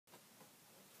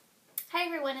Hi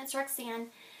everyone, it's Roxanne.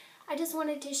 I just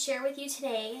wanted to share with you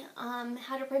today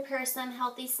how to prepare some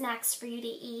healthy snacks for you to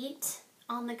eat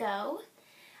on the go.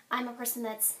 I'm a person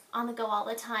that's on the go all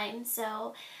the time,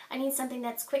 so I need something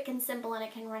that's quick and simple and I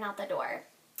can run out the door.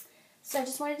 So I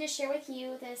just wanted to share with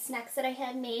you the snacks that I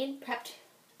had prepped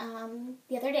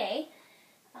the other day.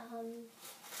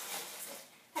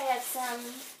 I have some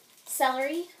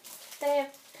celery that I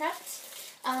have prepped.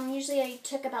 Usually I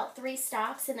took about 3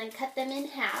 stalks and then cut them in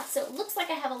half, so it looks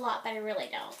like I have a lot, but I really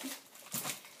don't.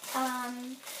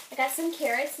 I got some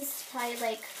carrots. This is probably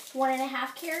like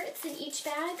 1.5 carrots in each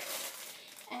bag.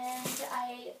 And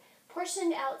I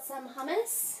portioned out some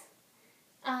hummus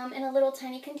in a little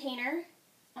tiny container.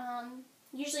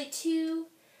 Usually 2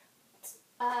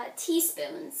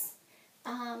 teaspoons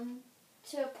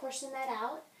to portion that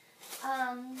out.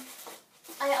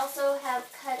 I also have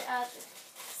cut up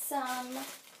some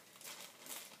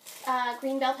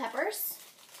green bell peppers.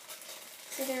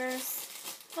 So there's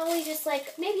probably just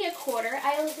like maybe a quarter.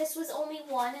 This was only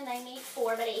 1 and I made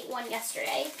 4, but I ate 1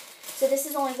 yesterday. So this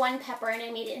is only 1 pepper and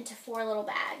I made it into 4 little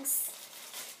bags.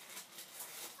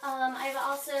 I've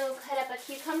also cut up a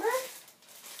cucumber,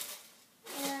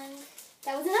 and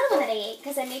that was another one that I ate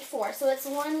because I made 4. So it's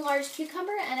 1 large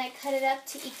cucumber and I cut it up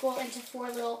to equal into 4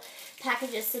 little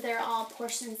packages so they're all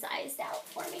portion sized out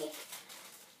for me.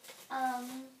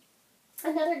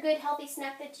 Another good healthy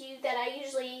snack that I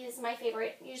usually is my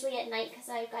favorite, usually at night because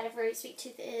I've got a very sweet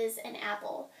tooth, is an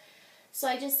apple. So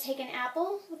I just take an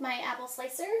apple with my apple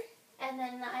slicer, and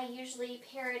then I usually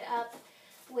pair it up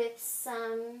with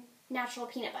some natural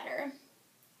peanut butter.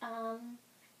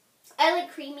 I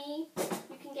like creamy.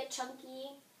 You can get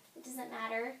chunky. It doesn't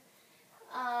matter.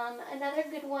 Another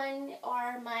good one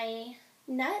are my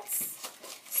nuts.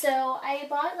 So I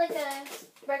bought like a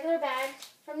regular bag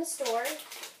from the store.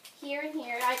 Here and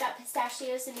here. I got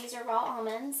pistachios and these are raw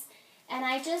almonds. And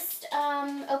I just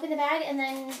opened the bag and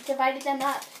then divided them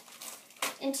up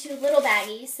into little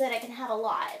baggies so that I can have a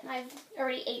lot. I've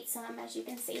already ate some, as you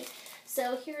can see.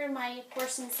 So here are my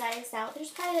portion sized out. There's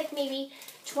probably like maybe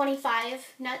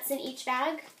 25 nuts in each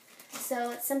bag. So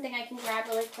it's something I can grab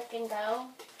really quick and go.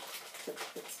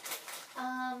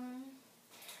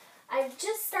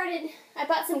 I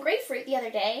bought some grapefruit the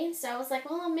other day, so I was like,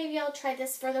 well, maybe I'll try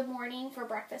this for the morning for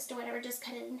breakfast or whatever. Just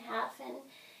cut it in half and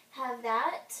have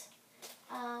that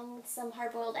with some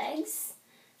hard-boiled eggs.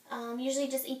 Usually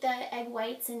just eat the egg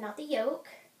whites and not the yolk.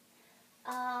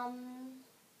 And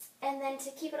then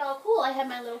to keep it all cool, I have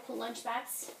my little cool lunch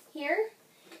bags here.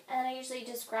 And I usually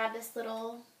just grab this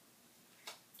little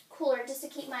cooler just to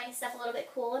keep my stuff a little bit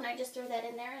cool, and I just throw that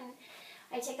in there and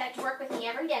I take that to work with me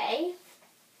every day.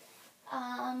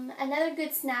 Another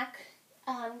good snack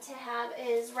to have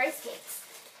is rice cakes.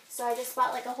 So I just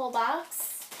bought like a whole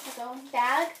box, like a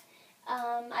bag.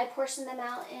 I portioned them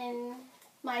out in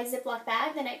my Ziploc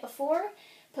bag the night before,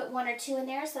 put 1 or 2 in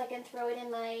there so I can throw it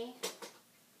in my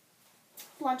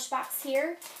lunch box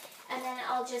here. And then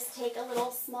I'll just take a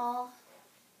little small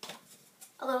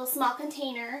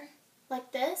container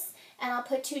like this, and I'll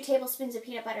put 2 tablespoons of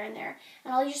peanut butter in there.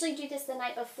 And I'll usually do this the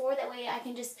night before, that way I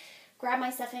can just grab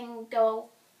my stuff and go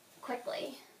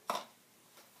quickly.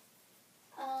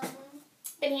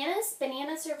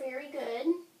 Bananas are very good.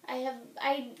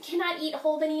 I cannot eat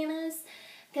whole bananas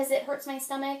because it hurts my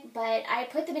stomach, but I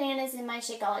put the bananas in my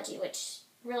Shakeology, which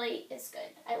really is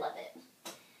good. I love it.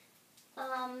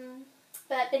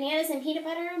 But bananas and peanut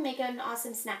butter make an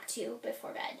awesome snack too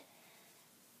before bed.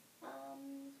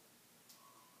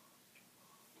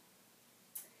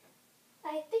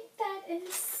 I think that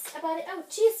is about it. Oh,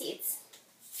 chia seeds.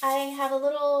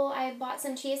 I bought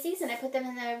some chia seeds and I put them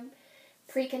in the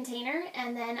pre-container,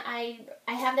 and then I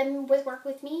have them work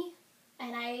with me,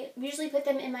 and I usually put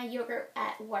them in my yogurt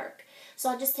at work. So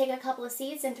I'll just take a couple of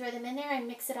seeds and throw them in there and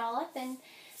mix it all up, and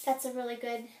that's a really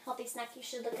good healthy snack. You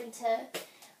should look into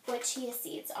what chia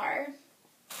seeds are.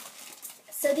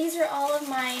 So these are all of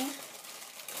my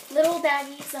little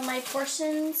baggies of my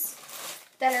portions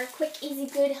that are quick, easy,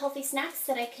 good, healthy snacks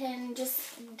that I can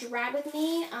just drag with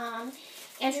me.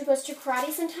 Andrew goes to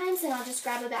karate sometimes, and I'll just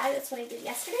grab a bag. That's what I did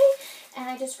yesterday. And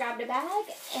I just grabbed a bag,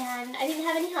 and I didn't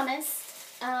have any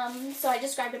hummus, so I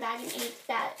just grabbed a bag and ate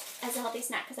that as a healthy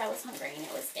snack because I was hungry and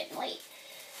it was getting late.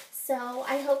 So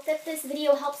I hope that this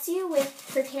video helps you with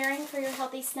preparing for your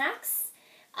healthy snacks.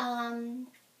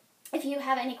 If you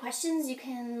have any questions, you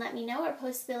can let me know or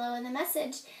post below in the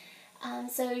message.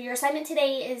 So your assignment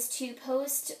today is to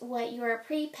post what your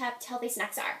pre-prepped healthy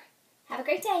snacks are. Have a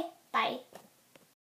great day. Bye.